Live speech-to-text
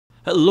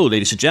Hello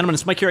ladies and gentlemen,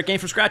 it's Mike here at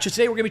Gamefromscratch, and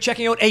today we're going to be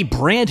checking out a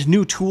brand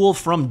new tool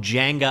from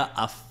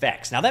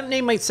JangaFX. Now that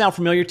name might sound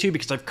familiar to you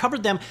because I've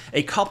covered them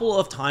a couple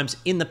of times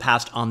in the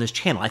past on this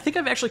channel. I think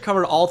I've actually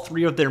covered all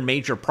three of their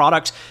major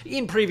products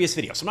in previous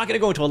videos, so I'm not going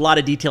to go into a lot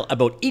of detail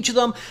about each of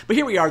them, but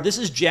here we are. This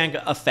is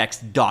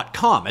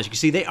JangaFX.com. As you can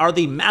see, they are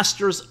the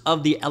masters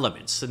of the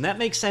elements, and that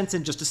makes sense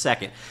in just a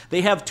second.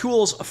 They have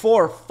tools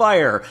for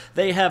fire,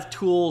 they have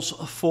tools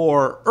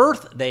for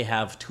earth, they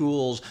have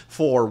tools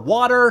for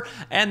water,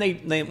 and they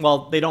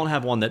don't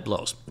have one that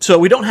blows. So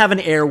we don't have an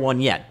air one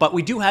yet, but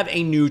we do have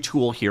a new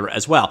tool here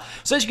as well.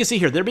 So as you can see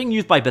here, they're being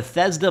used by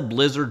Bethesda,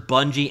 Blizzard,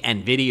 Bungie,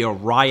 Nvidia,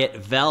 Riot,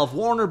 Valve,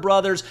 Warner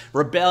Brothers,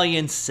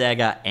 Rebellion,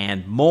 Sega,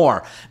 and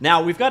more.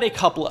 Now we've got a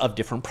couple of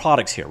different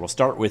products here. We'll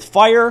start with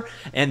fire,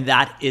 and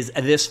that is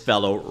this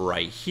fellow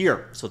right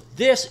here. So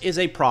this is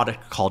a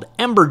product called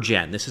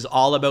EmberGEN. This is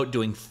all about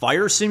doing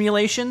fire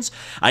simulations.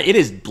 It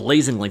is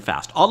blazingly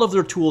fast. All of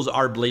their tools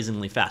are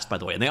blazingly fast, by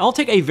the way, and they all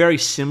take a very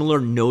similar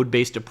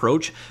node-based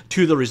approach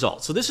to the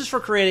results. So this is for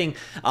creating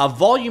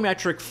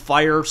volumetric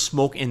fire,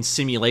 smoke, and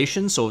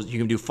simulations. So you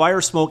can do fire,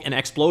 smoke, and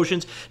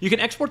explosions. You can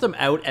export them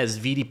out as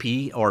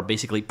VDP, or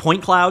basically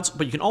point clouds,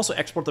 but you can also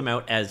export them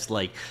out as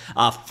like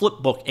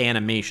flipbook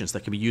animations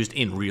that can be used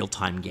in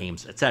real-time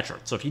games, etc.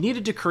 So if you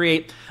needed to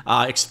create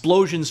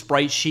explosion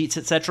sprite sheets,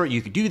 etc.,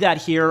 you could do that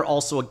here.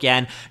 Also,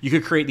 again, you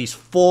could create these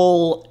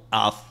full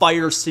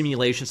fire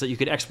simulations that you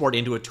could export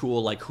into a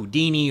tool like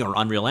Houdini or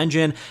Unreal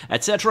Engine,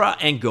 etc.,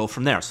 and go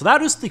from there. So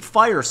that is the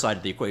fire side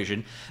of the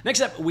equation. Next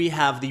up, we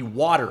have the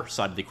water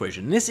side of the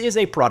equation. This is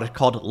a product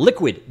called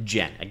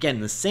LiquiGEN.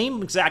 Again, the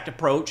same exact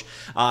approach,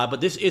 but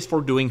this is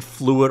for doing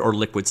fluid or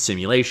liquid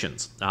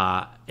simulations.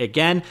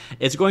 Again,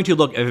 it's going to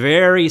look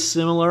very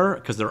similar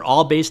because they're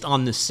all based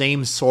on the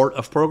same sort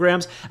of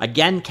programs.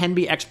 Again, can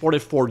be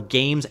exported for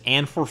games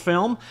and for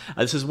film.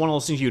 This is one of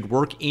those things you'd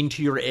work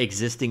into your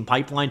existing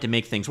pipeline to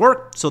make things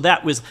work. So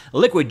that was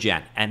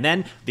LiquiGEN. And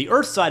then the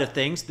Earth side of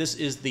things, this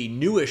is the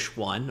newish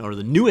one, or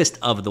the newest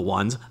of the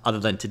ones, other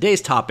than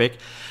today's topic.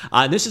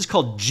 This is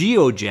called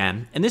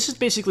GeoGEN, and this is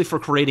basically for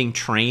creating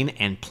terrain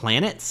and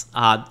planets.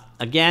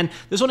 Again,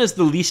 this one is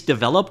the least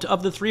developed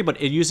of the three, but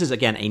it uses,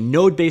 again, a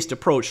node-based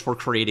approach for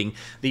creating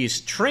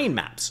these terrain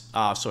maps.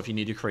 So if you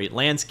need to create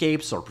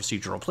landscapes or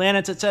procedural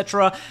planets,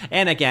 etc.,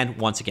 and again,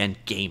 once again,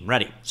 game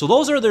ready. So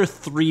those are their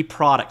three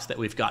products that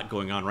we've got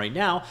going on right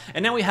now.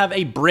 And now we have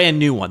a brand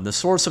new one, the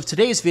source of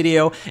today's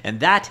video, and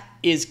that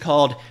is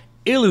called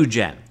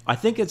IlluGEN. I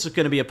think it's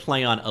going to be a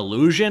play on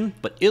IlluGEN,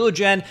 but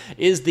IlluGEN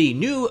is the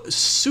new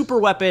super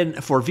weapon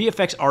for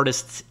VFX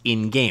artists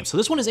in games. So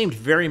this one is aimed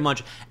very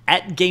much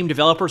at game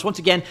developers. Once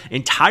again,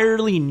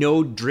 entirely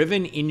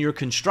node-driven in your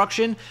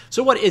construction.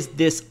 So what is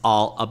this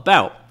all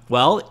about?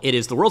 Well, it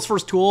is the world's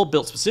first tool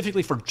built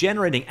specifically for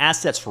generating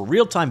assets for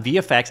real-time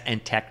VFX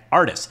and tech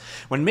artists.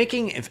 When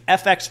making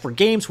FX for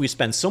games, we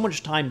spend so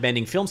much time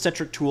bending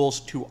film-centric tools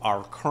to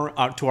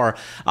our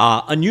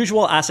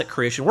unusual asset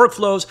creation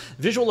workflows.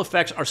 Visual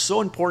effects are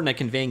so important at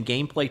conveying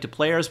gameplay to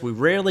players, we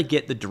rarely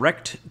get the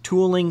direct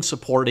tooling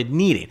supported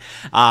needed.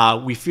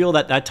 We feel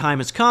that that time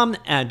has come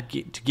and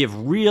to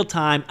give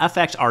real-time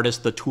FX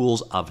artists the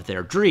tools of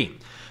their dream.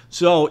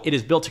 So it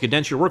is built to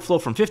condense your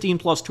workflow from 15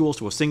 plus tools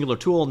to a singular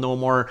tool. No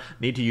more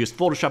need to use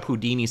Photoshop,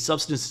 Houdini,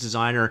 Substance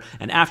Designer,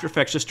 and After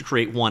Effects just to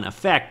create one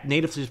effect.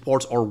 Natively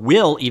supports, or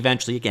will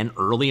eventually, again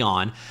early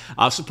on,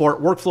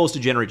 support workflows to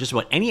generate just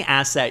about any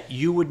asset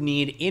you would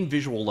need in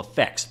visual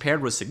effects.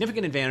 Paired with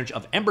significant advantage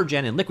of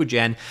EmberGEN and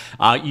LiquiGEN,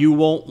 you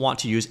won't want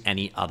to use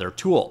any other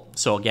tool.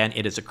 So again,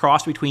 it is a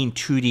cross between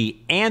 2D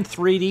and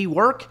 3D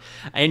work,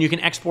 and you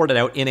can export it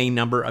out in a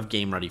number of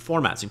game-ready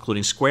formats,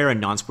 including square and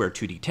non-square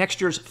 2D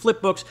textures,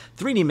 flipbooks,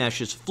 3D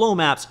meshes, flow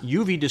maps,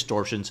 UV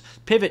distortions,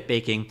 pivot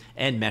baking,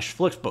 and mesh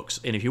flipbooks.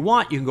 And if you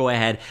want, you can go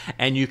ahead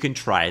and you can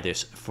try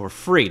this for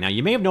free. Now,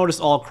 you may have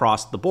noticed all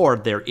across the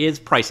board, there is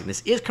pricing.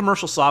 This is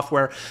commercial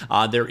software.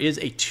 There is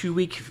a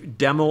 2-week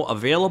demo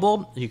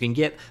available. You can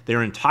get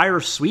their entire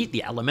suite,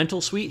 the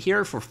Elemental suite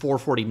here, for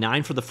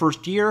 $449 for the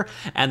first year,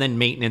 and then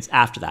maintenance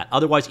after that.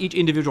 Otherwise, each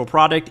individual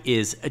product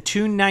is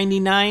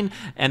 $299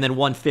 and then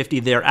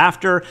 $150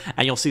 thereafter.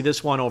 And you'll see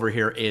this one over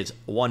here is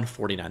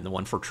 $149, the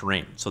one for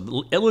terrain. So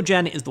the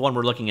IlluGEN is the one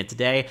we're looking at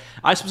today.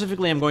 I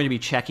specifically am going to be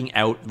checking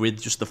out with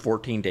just the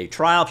 14-day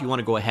trial if you want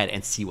to go ahead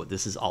and see what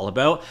this is all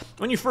about.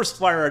 When you first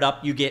fire it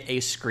up, you get a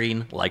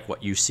screen like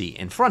what you see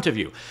in front of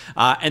you.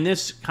 And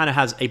this kind of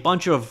has a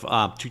bunch of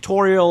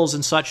tutorials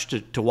and such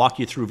to walk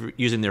you through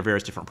using their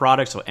various different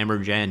products, so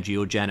EmberGEN,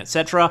 GeoGEN,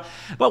 etc.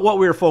 But what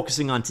we're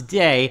focusing on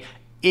today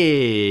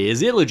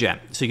is IlluGEN.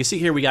 So you can see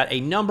here we got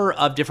a number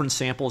of different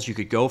samples you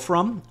could go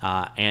from,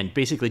 and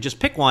basically just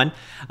pick one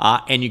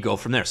and you go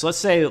from there. So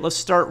let's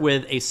start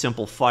with a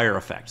simple fire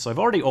effect. So I've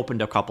already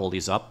opened a couple of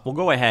these up. We'll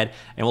go ahead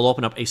and we'll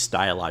open up a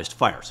stylized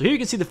fire. So here you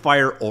can see the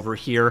fire over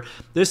here.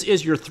 This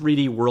is your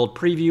 3D world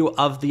preview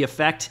of the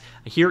effect.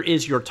 Here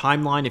is your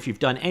timeline if you've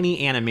done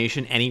any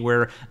animation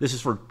anywhere. This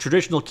is for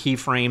traditional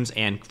keyframes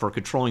and for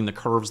controlling the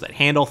curves that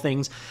handle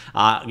things.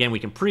 Again, we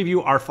can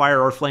preview our fire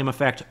or flame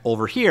effect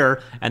over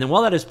here, and then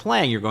while that is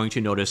playing, you're going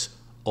to notice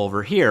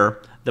over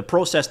here the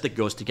process that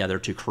goes together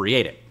to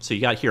create it. So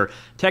you got here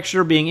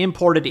texture being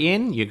imported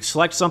in, you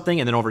select something,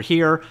 and then over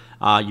here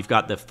you've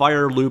got the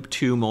fire loop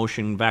 2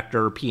 motion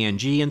vector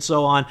PNG and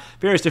so on,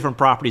 various different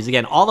properties.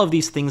 Again, all of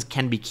these things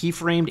can be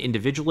keyframed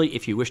individually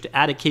if you wish to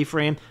add a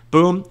keyframe,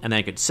 boom, and then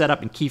I could set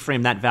up and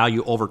keyframe that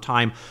value over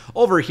time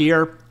over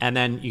here, and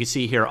then you can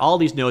see here all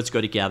these nodes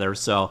go together.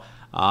 So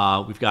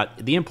we've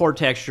got the import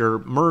texture,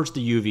 merge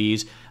the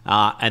UVs,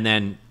 and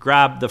then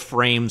grab the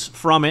frames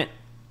from it.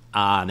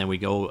 And then we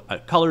go a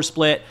color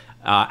split,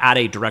 add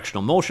a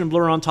directional motion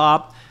blur on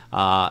top,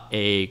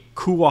 a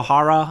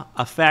Kuwahara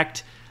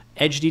effect,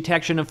 edge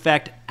detection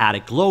effect, add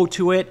a glow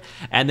to it,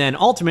 and then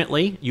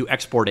ultimately you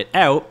export it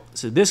out.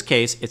 So in this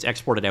case, it's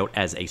exported out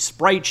as a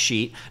sprite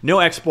sheet. No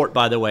export,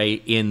 by the way,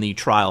 in the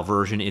trial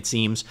version, it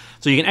seems.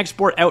 So you can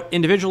export out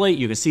individually.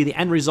 You can see the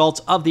end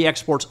results of the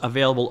exports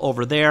available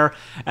over there.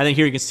 And then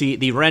here you can see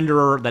the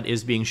renderer that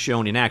is being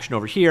shown in action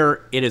over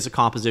here. It is a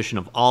composition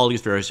of all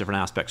these various different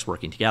aspects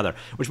working together,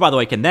 which, by the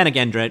way, can then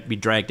again be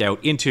dragged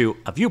out into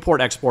a viewport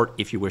export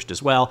if you wished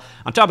as well.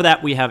 On top of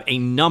that, we have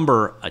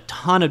a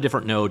ton of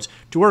different nodes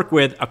to work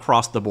with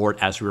across the board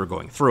as we were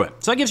going through it.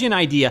 So that gives you an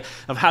idea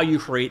of how you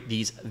create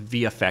these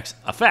VFX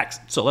effects.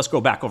 So let's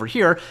go back over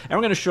here, and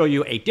we're going to show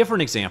you a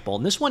different example.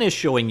 And this one is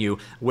showing you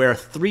where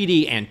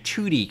 3D and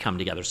 2D come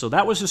together. So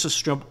that was just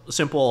a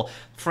simple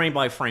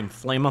frame-by-frame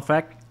flame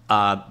effect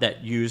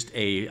that used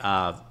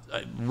a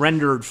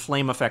rendered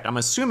flame effect. I'm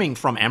assuming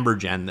from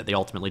EmberGEN that they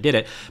ultimately did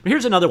it. But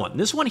here's another one.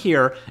 This one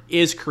here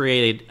is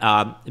created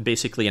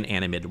basically an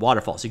animated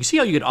waterfall. So you can see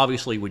how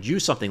you would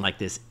use something like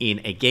this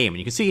in a game. And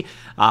you can see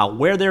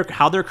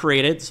how they're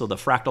created. So the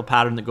fractal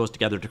pattern that goes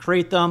together to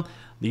create them,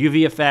 the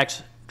UV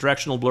effects,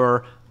 directional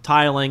blur,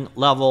 tiling,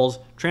 levels,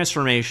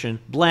 transformation,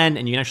 blend,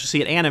 and you can actually see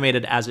it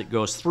animated as it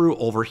goes through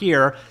over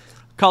here.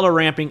 Color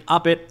ramping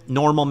up it,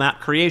 normal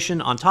map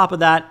creation on top of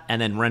that, and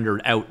then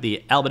rendered out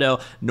the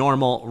albedo,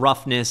 normal,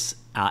 roughness,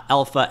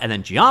 alpha, and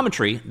then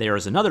geometry. There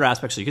is another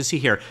aspect. So you can see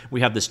here,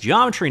 we have this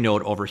geometry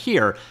node over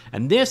here,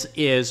 and this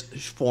is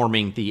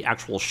forming the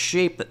actual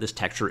shape that this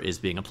texture is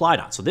being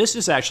applied on. So this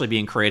is actually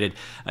being created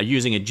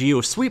using a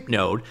GeoSweep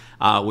node,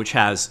 which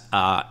has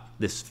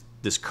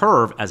this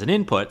curve as an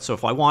input. So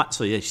if I want,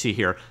 so you see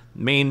here,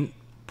 main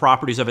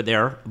properties of it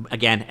there.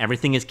 Again,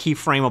 everything is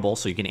keyframeable,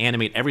 so you can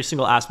animate every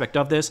single aspect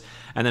of this.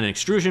 And then an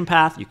extrusion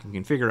path, you can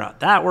configure out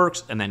that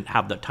works, and then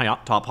have the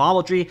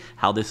topology,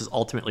 how this is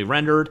ultimately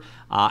rendered.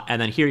 And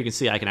then here you can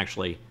see I can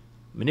actually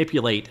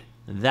manipulate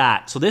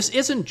that. So this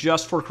isn't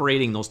just for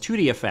creating those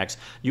 2D effects.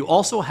 You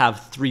also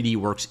have 3D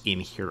works in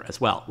here as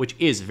well, which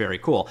is very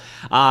cool.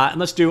 And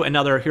let's do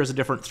another, here's a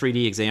different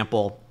 3D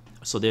example.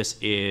 So this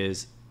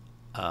is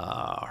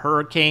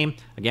Hurricane.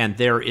 Again,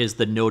 there is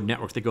the node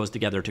network that goes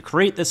together to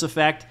create this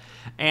effect,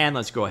 and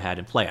let's go ahead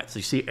and play it. So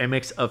you see a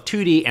mix of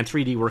 2D and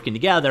 3D working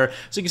together.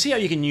 So you can see how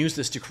you can use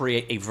this to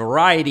create a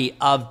variety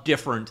of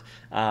different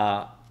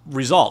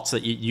results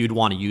that you'd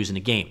want to use in a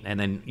game, and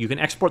then you can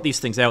export these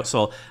things out.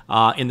 So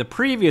in the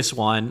previous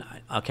one,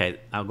 okay,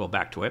 I'll go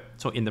back to it.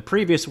 So in the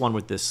previous one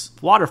with this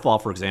waterfall,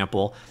 for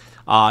example,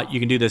 you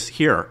can do this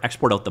here,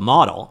 export out the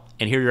model,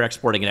 and here you're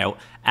exporting it out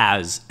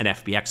as an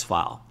FBX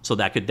file. So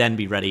that could then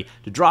be ready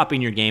to drop in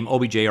your game,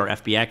 OBJ or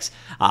FBX,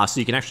 so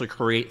you can actually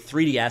create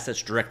 3D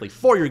assets directly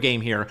for your game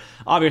here.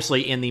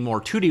 Obviously, in the more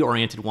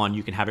 2D-oriented one,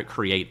 you can have it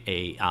create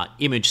a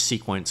image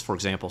sequence, for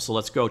example. So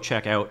let's go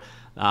check out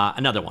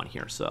another one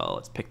here. So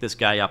let's pick this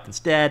guy up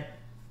instead.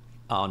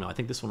 Oh, no, I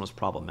think this one was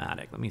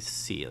problematic. Let me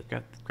see.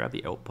 Grab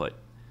the output.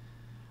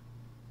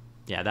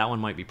 Yeah, that one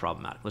might be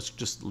problematic. Let's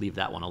just leave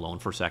that one alone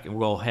for a second.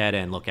 We'll go ahead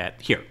and look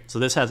at here. So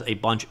this has a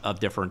bunch of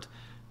different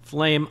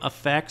flame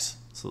effects.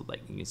 So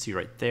like you can see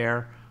right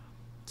there.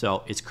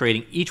 So it's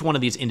creating each one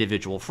of these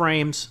individual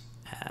frames.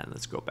 And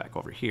let's go back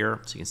over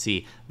here. So you can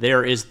see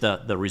there is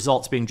the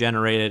results being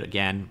generated.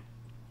 Again,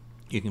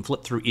 you can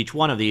flip through each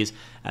one of these.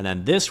 And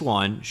then this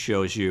one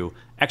shows you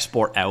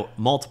export out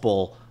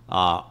multiple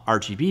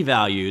RGB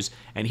values,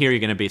 and here you're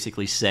going to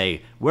basically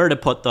say where to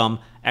put them,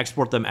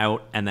 export them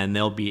out, and then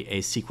there'll be a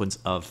sequence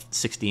of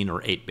 16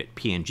 or 8-bit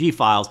PNG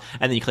files,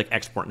 and then you click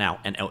export now,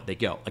 and out they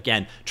go.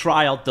 Again,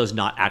 trial does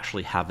not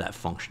actually have that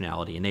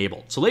functionality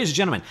enabled. So ladies and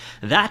gentlemen,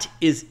 that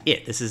is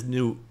it. This is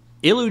new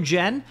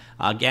IlluGEN,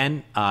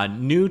 again,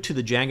 new to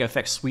the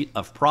JangaFX suite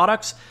of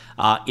products.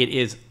 It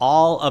is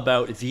all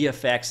about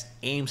VFX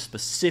aimed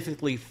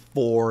specifically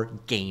for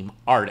game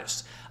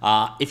artists.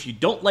 If you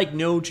don't like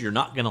nodes, you're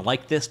not going to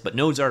like this, but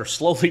nodes are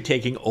slowly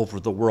taking over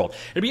the world.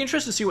 It'll be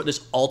interesting to see what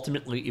this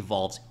ultimately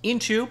evolves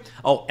into.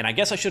 Oh, and I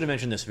guess I should have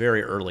mentioned this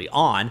very early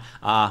on,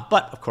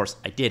 but of course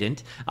I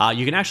didn't.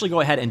 You can actually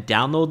go ahead and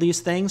download these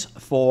things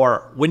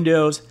for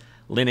Windows,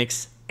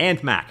 Linux,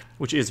 and Mac,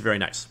 which is very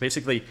nice.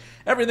 Basically,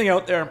 everything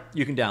out there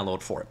you can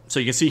download for it. So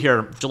you can see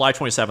here, July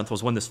 27th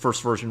was when this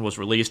first version was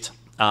released.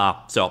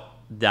 So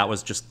that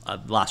was just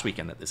last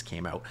weekend that this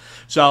came out.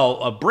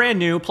 So brand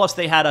new, plus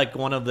they had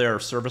one of their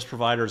service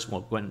providers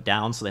went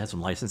down, so they had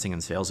some licensing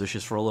and sales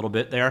issues for a little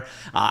bit there.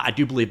 I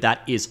do believe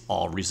that is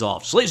all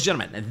resolved. So ladies and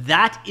gentlemen,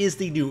 that is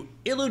the new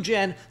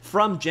IlluGEN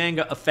from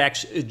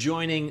JangaFX,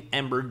 joining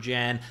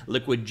EmberGEN,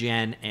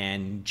 LiquiGEN,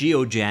 and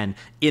GeoGEN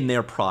in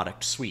their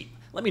product suite.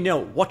 Let me know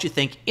what you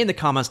think in the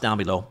comments down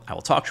below. I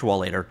will talk to you all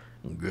later.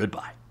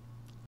 Goodbye.